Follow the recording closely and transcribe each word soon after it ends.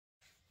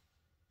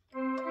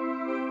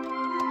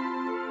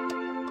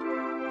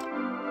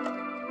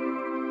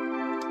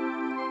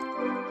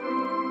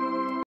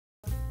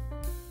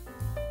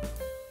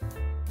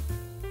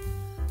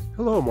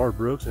Hello, Mark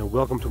Brooks, and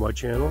welcome to my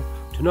channel.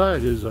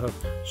 Tonight is a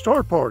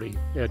star party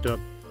at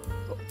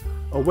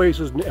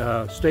Oasis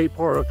State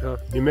Park,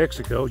 New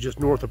Mexico, just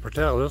north of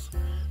Portales,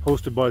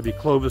 hosted by the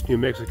Clovis, New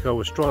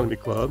Mexico Astronomy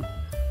Club.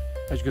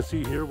 As you can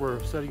see here,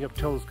 we're setting up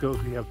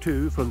telescopes. We have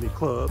two from the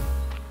club.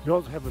 We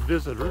also have a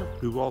visitor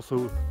who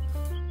also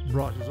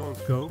brought his own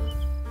scope.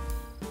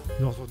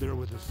 He's also there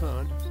with his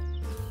son.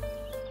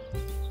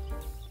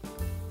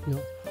 You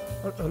know,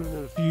 other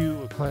than a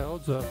few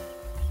clouds,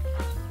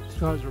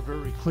 skies are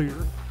very clear.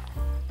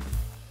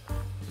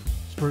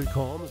 It's very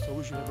calm, so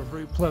we should have a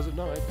very pleasant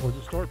night for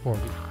the start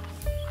party.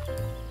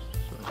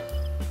 So,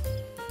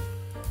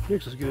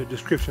 next, let's get a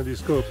description of these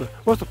scopes.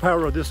 What's the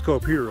power of this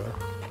scope here?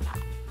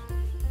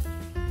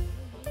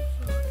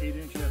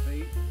 8-inch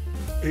f8.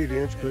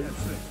 8-inch, but f6.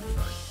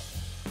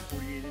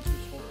 48 inches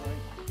full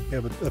height. Yeah,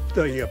 but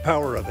the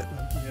power of it.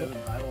 Yeah,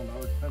 I don't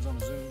know. It depends on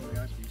the zoom and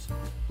the eyepiece.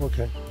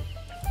 Okay.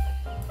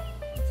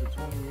 It's a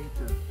 28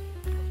 to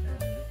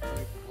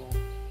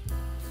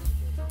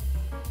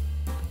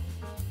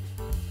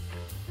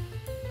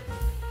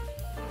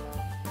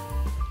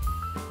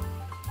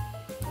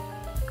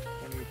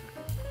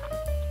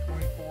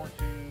 24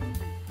 to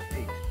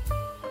 8.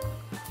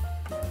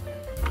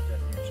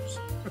 Inches.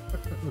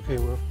 Okay,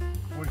 well.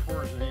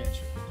 44 is an inch.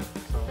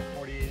 So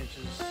 48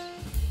 inches.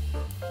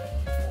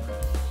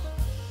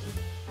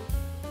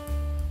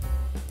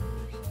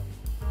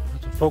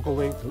 That's a focal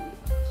length.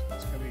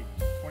 It's going to be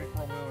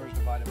 24 milliliters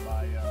divided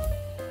by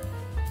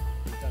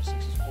 6 is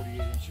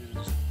 48 inches.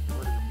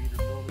 What are the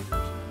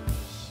millimeters?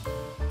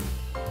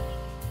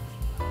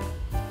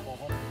 And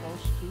 1200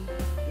 close to.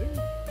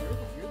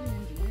 You're the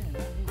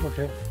engineer.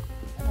 Okay.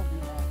 I don't do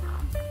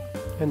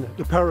that. And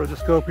the power of the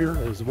scope here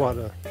is what?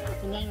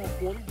 It's a 9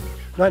 1/4.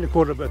 9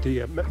 1/4, but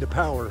the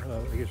power,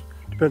 I guess,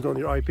 depends on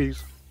your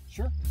eyepiece.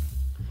 Sure.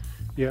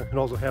 Yeah, it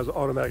also has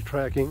automatic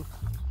tracking.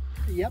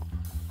 Yep.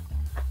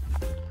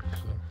 So.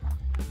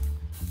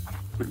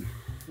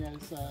 Yeah,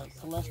 it's a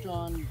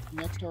Celestron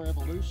Nexstar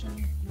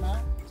Evolution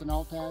mount. It's an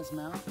Altaz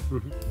mount.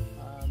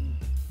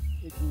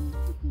 It can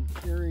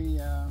carry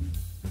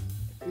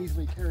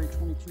easily carry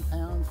 22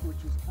 pounds,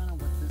 which is kind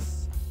of what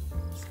this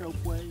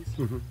scope weighs.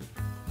 And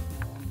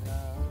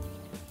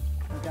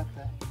I got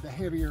the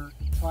heavier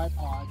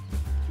tripod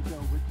to go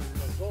with it.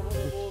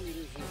 1200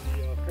 millimeters is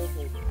the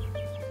focal.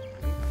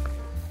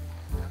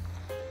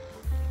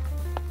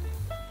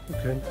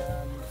 Okay.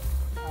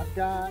 I've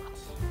got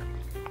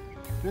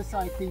this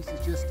eyepiece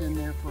is just in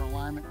there for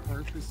alignment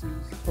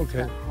purposes. Okay.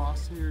 It's got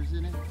crosshairs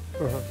in it.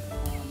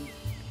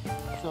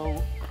 So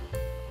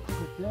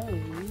today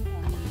I'm going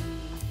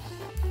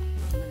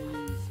to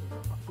use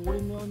a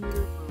 40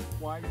 millimeter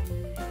for wide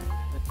view, a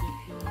 15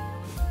 millimeter,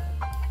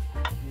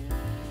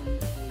 and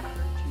a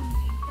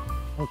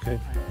 13. Okay.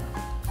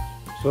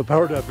 So the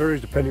power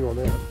varies depending on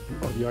that,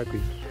 on the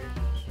eyepiece.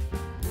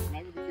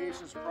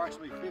 Magnification is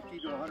approximately 50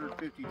 to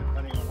 150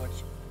 depending on what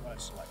I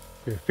select.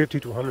 Okay, 50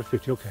 to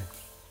 150, okay.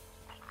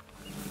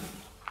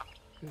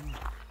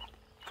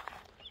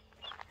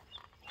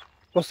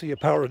 What's the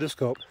power of this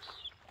scope?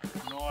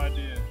 No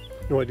idea.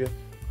 No idea.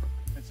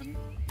 It's an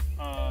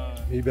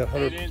Maybe about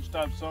 100. 8-inch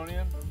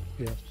Dobsonian.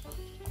 Yeah.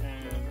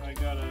 And I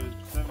got a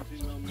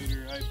 17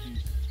 millimeter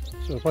eyepiece.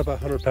 So probably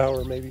about 100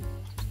 power, maybe.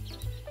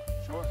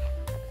 Sure.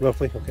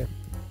 Roughly, okay.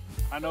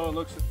 I know it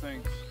looks at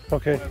things.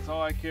 Okay. That's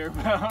all I care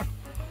about.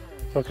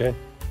 Okay.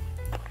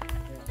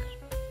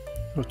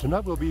 Well,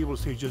 tonight we'll be able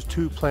to see just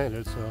two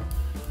planets,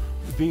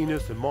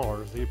 Venus and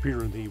Mars. They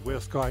appear in the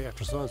west sky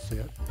after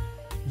sunset.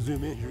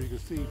 Zoom in here, you can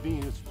see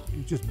Venus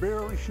just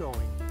barely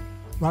showing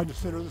right in the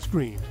center of the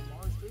screen.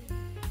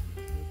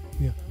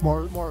 Yeah,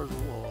 Mars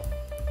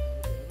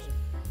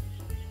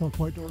not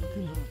quite dark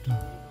enough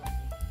to.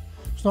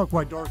 It's not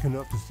quite dark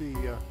enough to see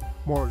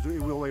Mars.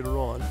 It will later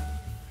on,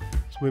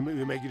 so we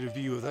may get a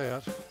view of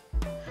that.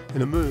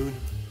 And the moon.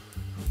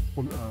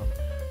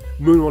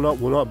 Moon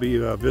will not be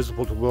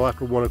visible till well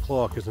after 1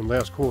 o'clock, is in the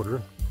last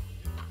quarter.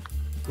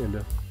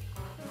 And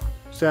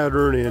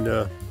Saturn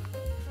and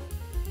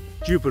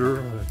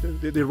Jupiter,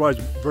 they rise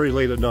very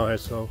late at night,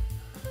 so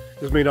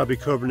this may not be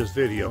covered in this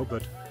video,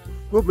 but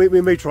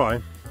we may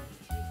try.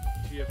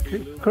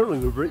 Okay, currently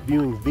we're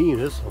viewing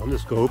Venus on the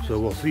scope, so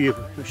we'll see if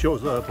it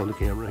shows up on the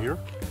camera here.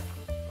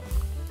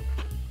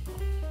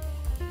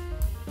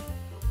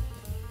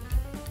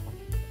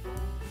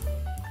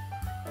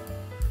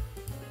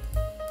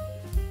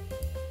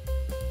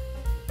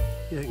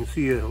 Yeah, you can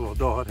see a little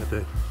dot at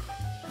the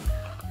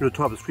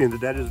top of the screen.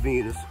 That is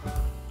Venus.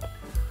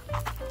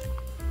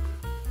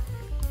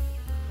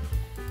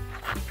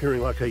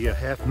 Appearing like a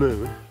half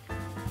moon.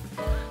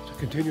 So it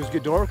continues to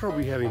get darker. We'll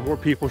be having more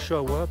people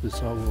show up, and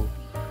so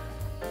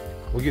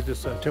we'll get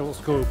this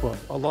telescope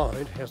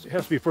aligned. It has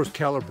to be first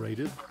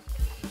calibrated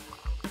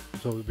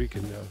so that we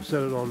can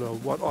set it on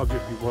what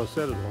object we want to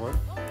set it on.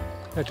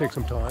 That takes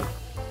some time.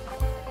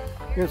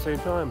 And at the same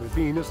time, the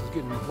Venus is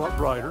getting a lot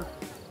brighter.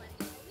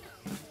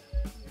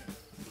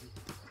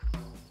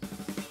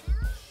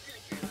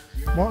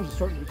 Mars is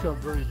starting to become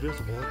very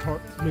visible.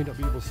 You may not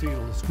be able to see it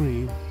on the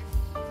screen.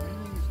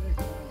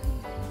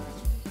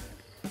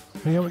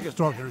 Yeah, when it gets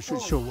dark, it should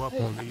show up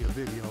on the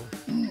video.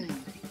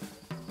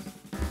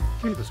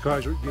 Okay, the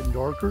skies are getting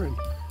darker, and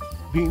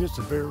Venus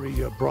is very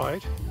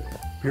bright,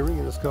 appearing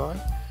in the sky,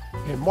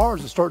 and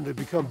Mars is starting to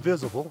become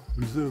visible.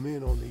 We zoom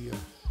in on the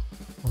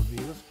on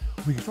Venus,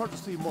 we can start to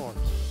see Mars.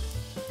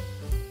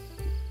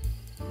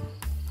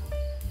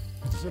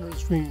 At the center of the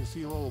screen, you can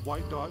see a little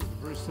white dot in the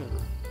very center.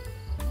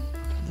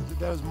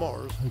 That is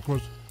Mars, and of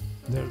course,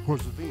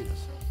 is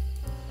Venus.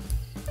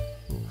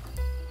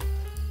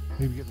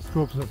 Maybe get the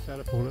scope set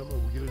up on them,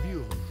 and we'll get a view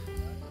of them.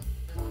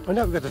 And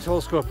now we've got the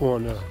telescope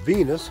on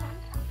Venus.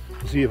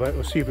 Let's see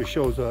if it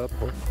shows up.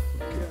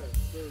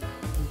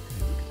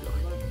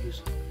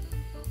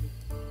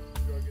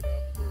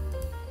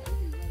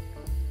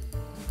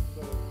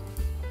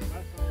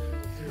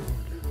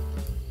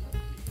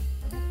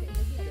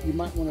 You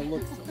might want to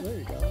look. There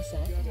you go. I saw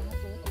it.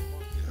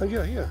 Oh,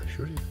 yeah,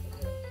 sure do.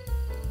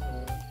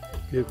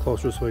 Get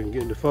closer so I can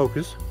get into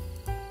focus.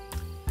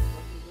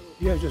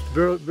 Yeah, just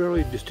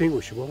barely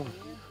distinguishable.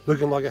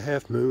 Looking like a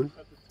half moon.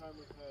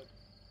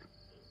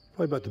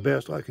 Probably about the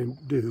best I can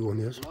do on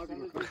this.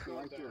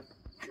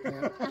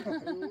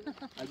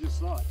 I just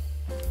saw it.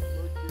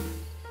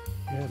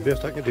 Yeah,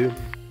 best I can do.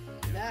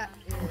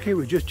 Okay,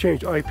 we just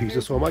changed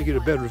eyepieces, so I might get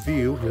a better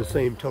view in the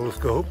same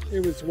telescope.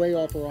 It was way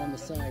off or on the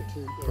side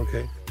too.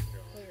 Okay.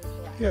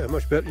 Yeah,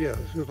 much better. Yeah,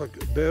 it looks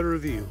like a better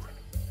view.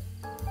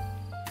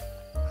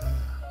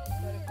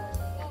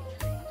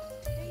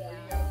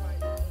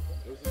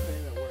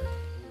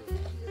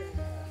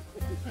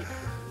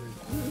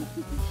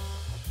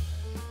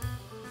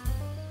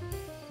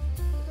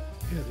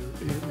 Yeah, there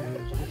it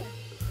is.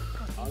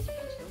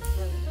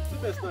 It's the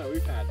best night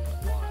we've had in a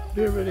while.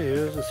 There it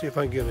is. Let's see if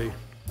I can get a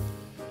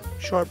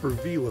sharper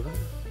view of it.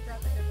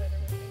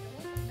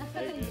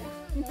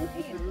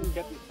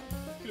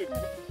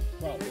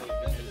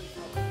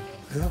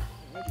 Yeah.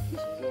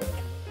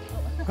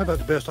 How about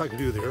the best I can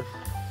do there?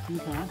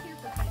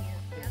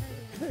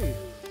 Okay.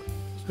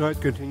 Skies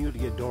continue to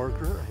get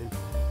darker, and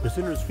in the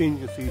center of the screen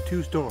you can see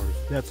two stars.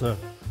 That's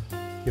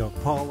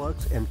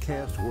Pollux and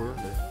Castor,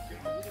 the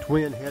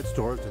twin head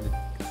stars in the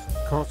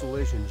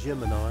constellation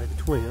Gemini, the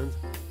twins.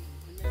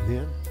 And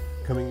then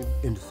coming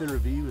into center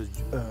view is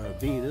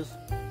Venus,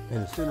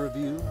 and the center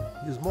view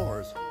is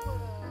Mars.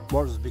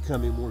 Mars is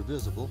becoming more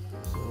visible,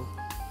 so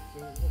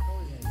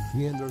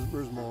again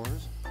there's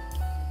Mars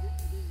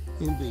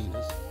and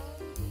Venus.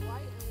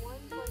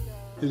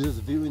 It is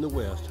a view in the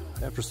west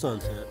after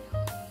sunset.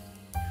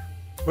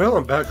 Well,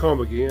 I'm back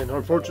home again.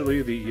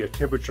 Unfortunately, the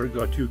temperature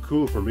got too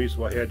cool for me,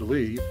 so I had to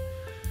leave.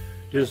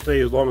 Didn't stay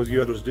as long as the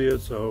others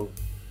did, so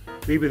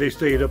maybe they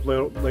stayed up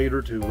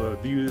later to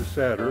view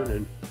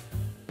Saturn,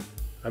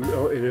 and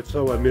if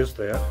so, I missed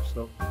that.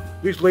 So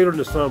at least later in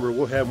the summer,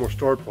 we'll have more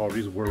star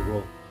parties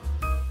where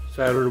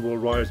Saturn will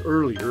rise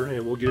earlier,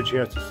 and we'll get a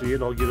chance to see it.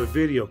 And I'll get a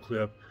video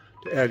clip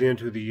to add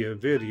into the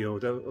video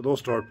of those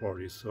star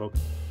parties. So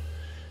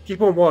keep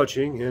on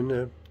watching,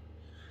 and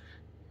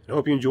I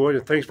hope you enjoyed,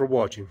 and thanks for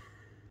watching.